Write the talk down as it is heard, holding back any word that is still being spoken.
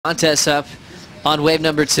Dantas up on wave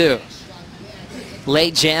number 2.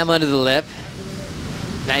 Late jam under the lip.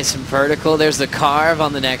 Nice and vertical. There's the carve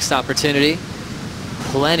on the next opportunity.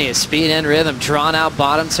 Plenty of speed and rhythm. Drawn out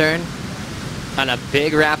bottom turn on a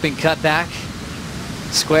big wrapping cutback.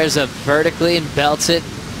 Squares up vertically and belts it.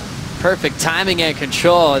 Perfect timing and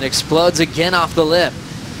control. It explodes again off the lip.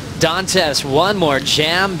 Dantas, one more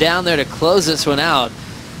jam down there to close this one out.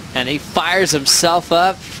 And he fires himself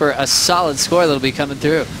up for a solid score that'll be coming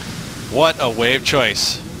through. What a wave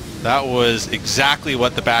choice. That was exactly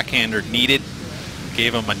what the backhander needed.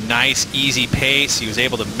 Gave him a nice, easy pace. He was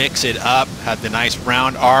able to mix it up, had the nice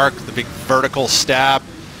round arc, the big vertical stab,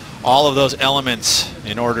 all of those elements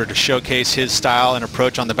in order to showcase his style and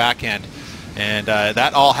approach on the backhand. And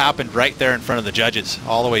that all happened right there in front of the judges,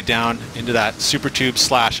 all the way down into that super tube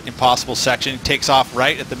 / impossible section. Takes off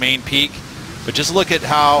right at the main peak. But just look at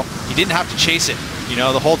how he didn't have to chase it. You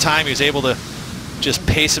know, the whole time he was able to just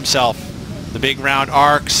pace himself. The big round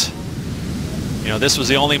arcs. You know, this was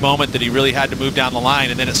the only moment that he really had to move down the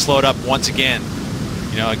line, and then it slowed up once again.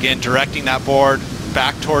 You know, again, directing that board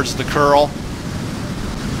back towards the curl.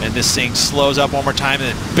 And this thing slows up one more time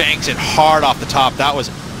and then banks it hard off the top. That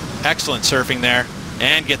was excellent surfing there,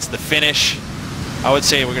 and gets the finish. I would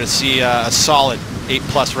say we're going to see a solid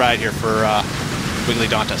 8+ ride here for Wiggolly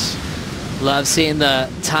Dantas. Love seeing the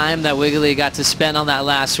time that Wiggolly got to spend on that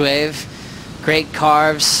last wave. Great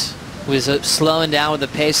carves. Was slowing down with the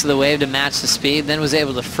pace of the wave to match the speed. Then was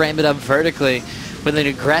able to frame it up vertically with an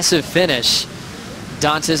aggressive finish.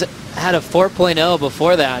 Dantas had a 4.0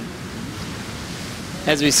 before that.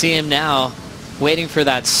 As we see him now, waiting for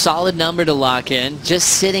that solid number to lock in. Just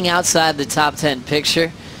sitting outside the top 10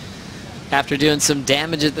 picture after doing some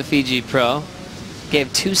damage at the Fiji Pro.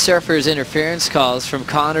 Gave 2 surfers interference calls from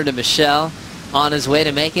Connor to Michelle on his way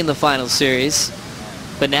to making the final series.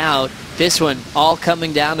 But now, this one all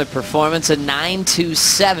coming down to performance, a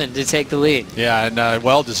 9.27 to take the lead. Yeah, and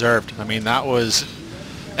well deserved. I mean, that was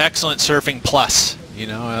excellent surfing plus. You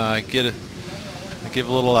know, I give a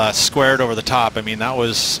little squared over the top. I mean, that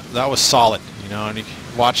was solid. You know, and you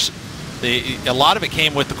watch a lot of it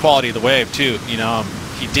came with the quality of the wave too. You know,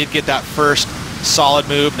 he did get that first solid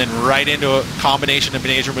move, then right into a combination of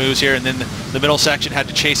major moves here, and then the middle section had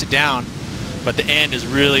to chase it down, but the end is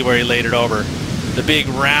really where he laid it over. The big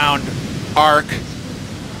round arc,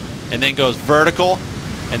 and then goes vertical,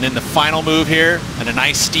 and then the final move here, and a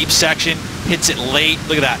nice steep section, hits it late.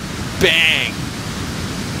 Look at that, bang!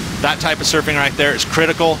 That type of surfing right there is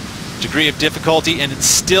critical, degree of difficulty, and it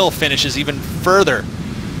still finishes even further.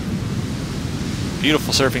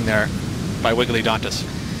 Beautiful surfing there by Wiggolly Dantas.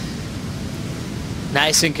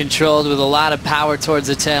 Nice and controlled with a lot of power towards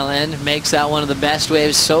the tail end. Makes that one of the best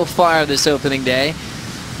waves so far this opening day.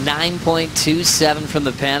 9.27 from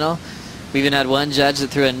the panel. We even had one judge that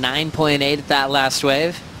threw a 9.8 at that last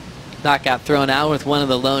wave. That got thrown out with one of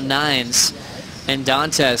the low 9s. And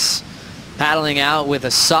Dantas paddling out with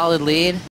a solid lead.